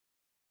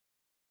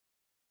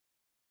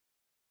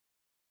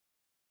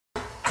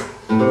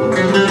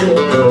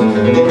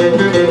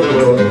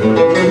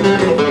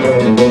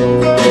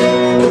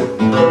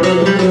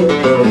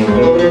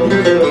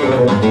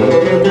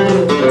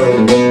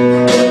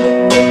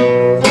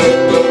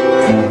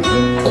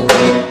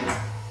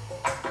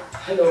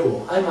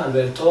Hello, I'm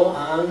Alberto,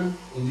 and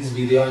in this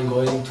video I'm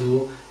going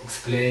to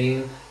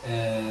explain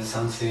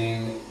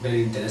something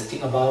very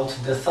interesting about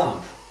the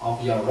thumb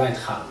of your right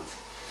hand.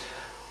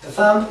 The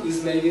thumb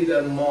is maybe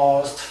the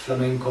most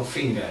flamenco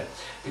finger,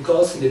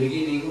 because in the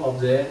beginning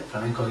of the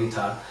flamenco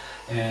guitar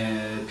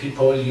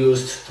people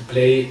used to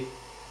play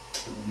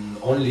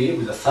only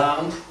with the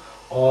thumb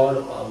or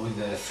with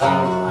the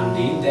thumb and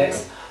the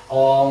index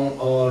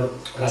or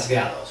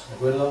rasgueados, ¿de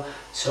acuerdo?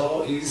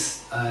 So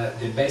it's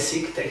the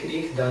basic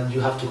technique that you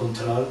have to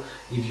control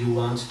if you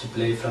want to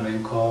play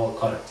flamenco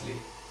correctly.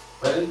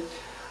 Well,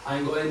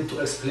 I'm going to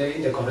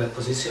explain the correct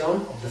position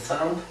of the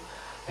thumb.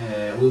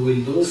 We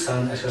will do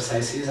some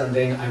exercises and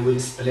then I will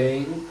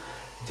explain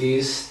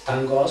these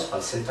tangos,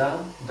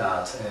 falseta,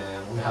 that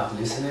we have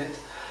listened,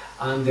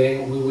 and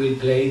then we will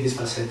play this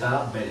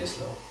falseta very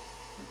slow.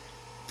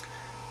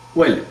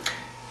 Well,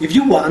 if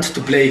you want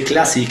to play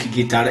classic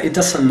guitar, it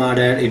doesn't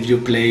matter if you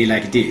play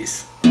like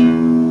this.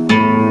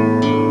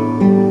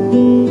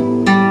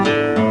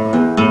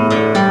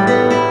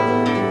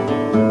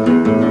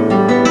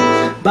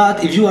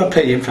 But if you are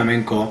playing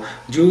flamenco,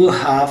 you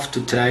have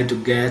to try to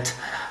get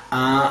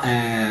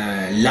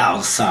a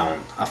loud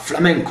sound, a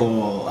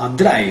flamenco, a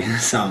dry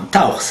sound,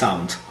 tauch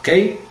sound,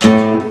 okay?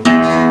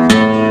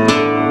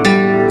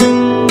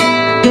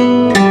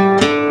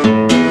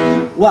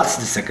 What's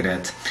the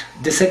secret?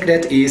 The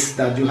secret is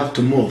that you have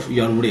to move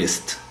your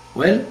wrist.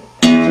 Well,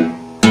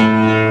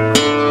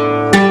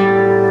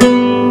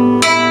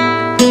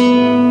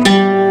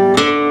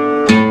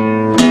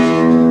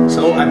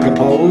 so I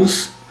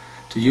propose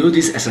to you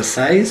this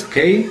exercise,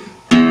 okay?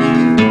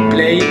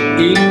 Play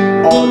in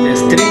all the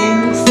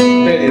strings,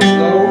 very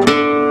slow,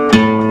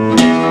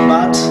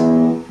 but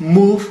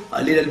move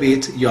a little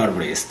bit your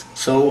wrist.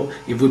 So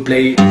if we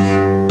play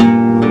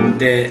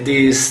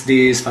this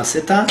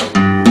falseta,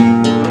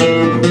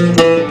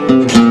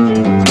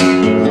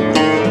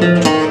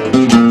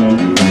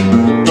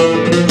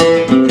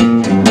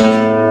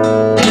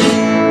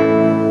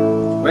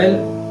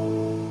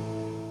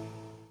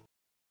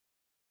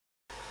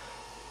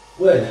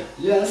 well,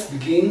 let's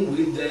begin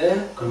with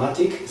the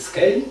chromatic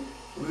scale.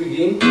 We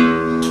begin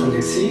on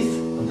the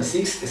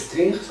sixth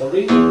string,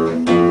 sorry.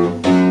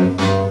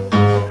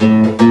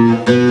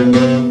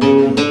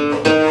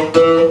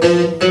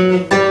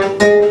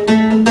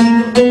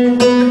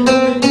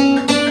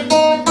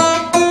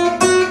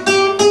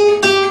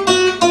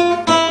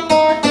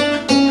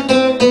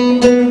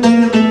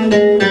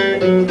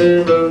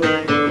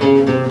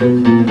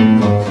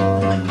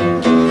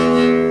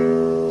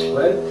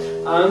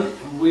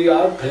 We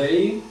are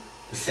playing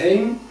the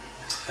same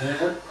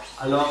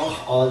along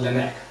all the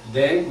neck.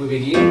 Then we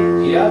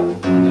begin here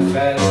on the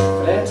first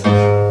fret.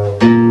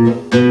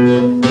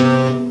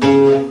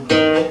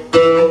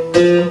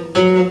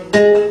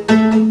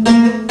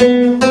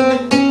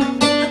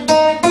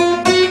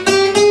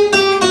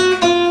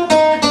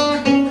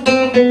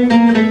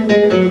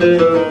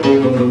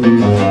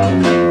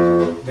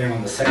 Then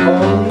on the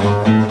second.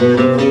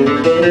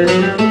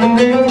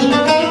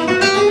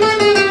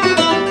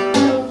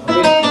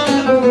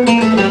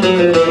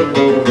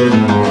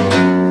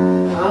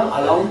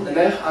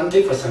 And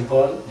take, for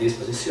example, this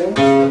position.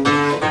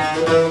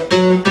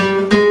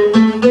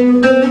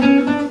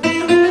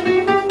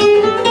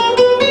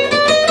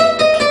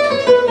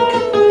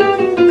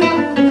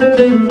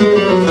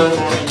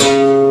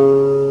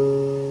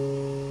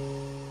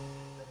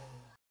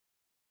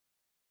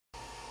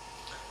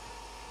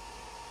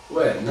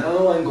 Well,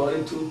 now I'm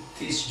going to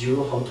teach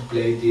you how to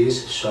play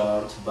this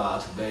short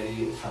but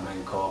very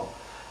flamenco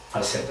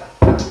falseta.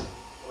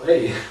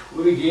 Okay,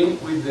 we begin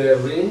with the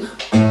ring.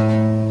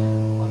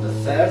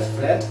 Third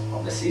fret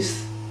of the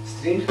sixth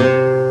string,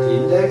 the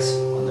index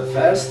on the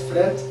first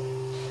fret,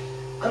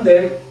 and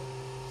then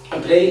I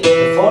play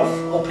the fourth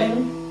open,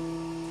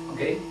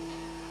 okay?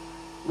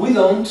 We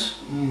don't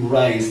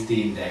raise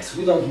the index,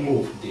 we don't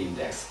move the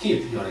index,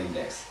 keep your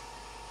index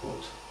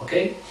put,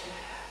 okay?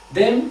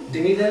 Then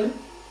the middle,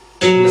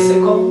 the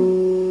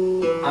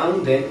second,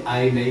 and then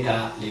I make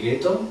a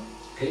legato,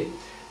 okay?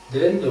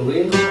 Then the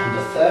ring on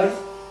the third,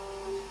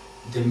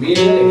 the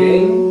middle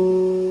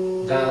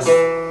again, does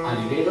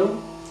alligator,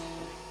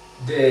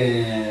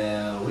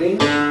 the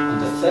ring on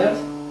the third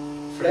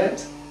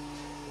fret,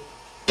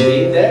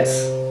 the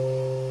index,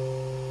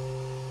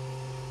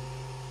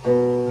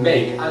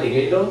 make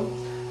alligator,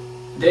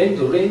 then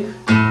the ring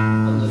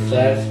on the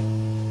third,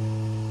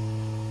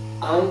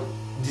 and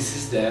this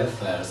is the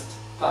first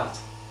part.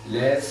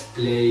 Let's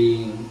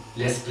play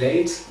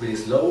it very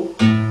slow.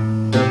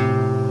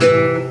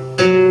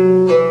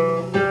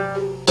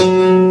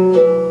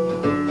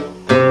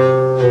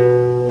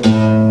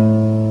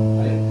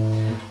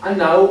 And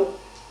now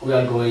we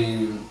are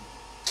going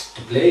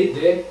to play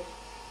the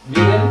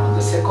middle on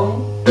the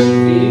second,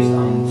 fifth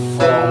and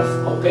fourth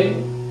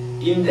open,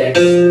 index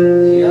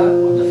here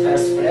on the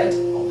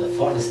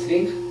fourth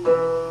string,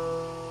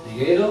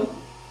 legato,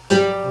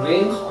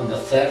 ring on the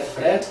third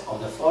fret of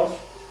the fourth,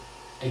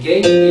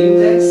 again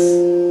index,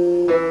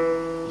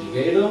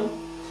 legato,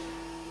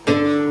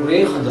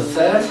 ring on the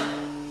third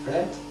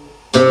fret,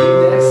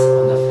 index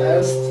on the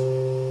first,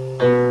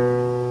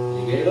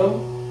 legato,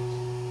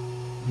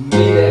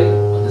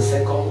 middle on the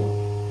second.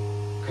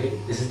 Okay,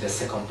 this is the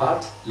second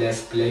part.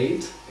 Let's play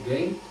it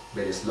again,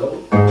 very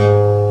slow.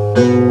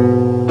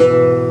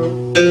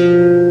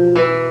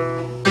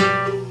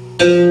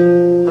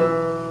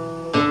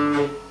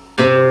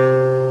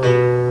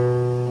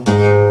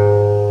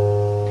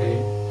 Okay,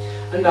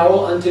 and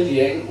now until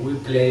the end we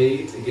play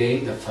it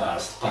again, the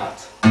first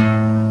part.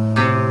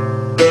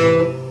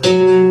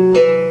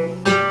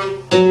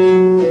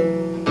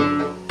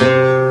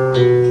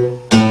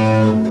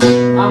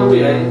 And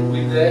we end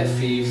with the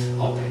fifth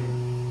open.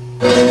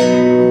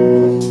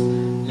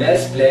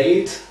 Let's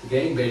play it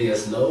again very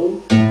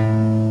slow.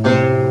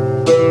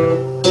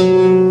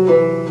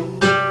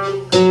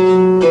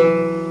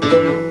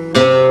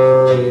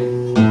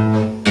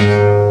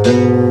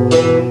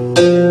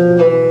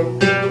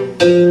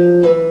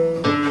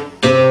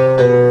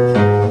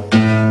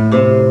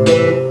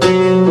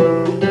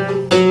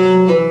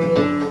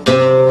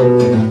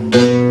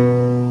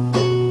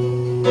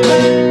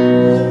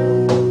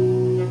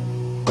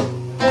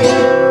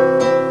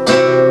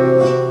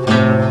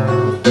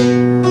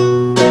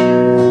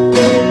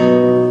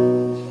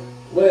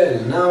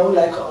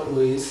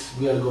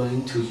 We are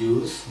going to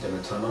use the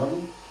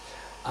metronome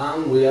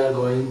and we are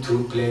going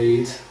to play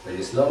it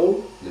very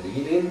slow in the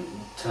beginning,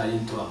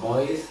 trying to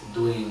avoid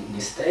doing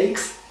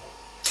mistakes,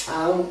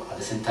 and at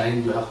the same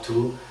time you have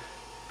to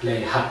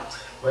play hard.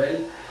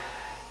 Well,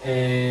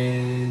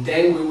 and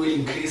then we will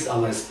increase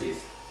our speed.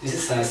 This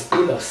is a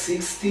speed of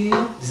 60,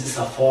 this is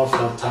a 4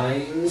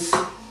 times.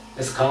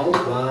 Let's count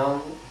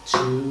 1,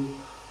 2,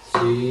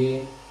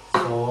 3,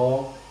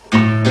 4.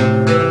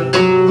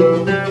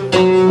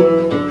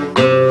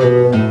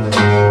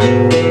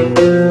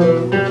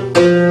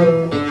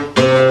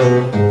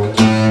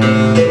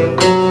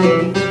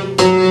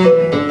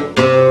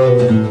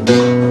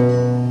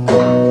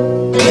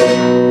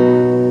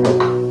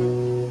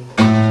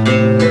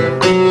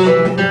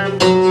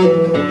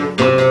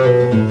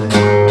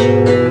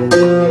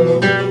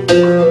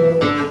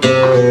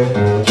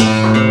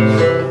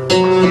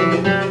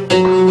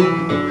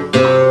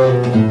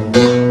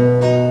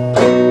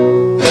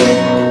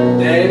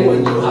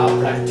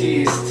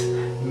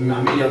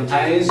 A million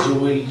times,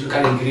 you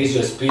can increase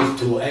your speed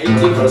to 80,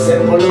 for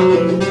example.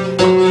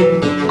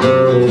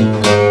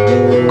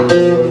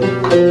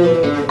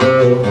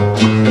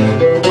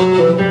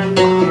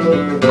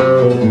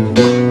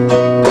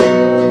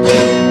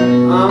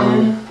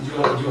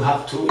 You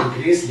have to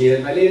increase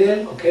little by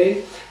little,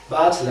 okay?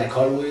 But like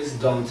always,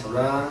 don't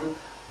run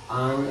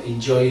and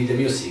enjoy the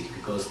music,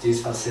 because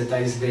this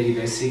falsetta is very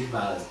basic,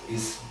 but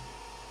it's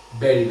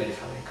very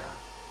flamenca.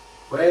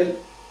 Well,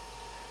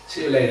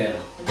 see you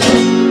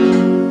later.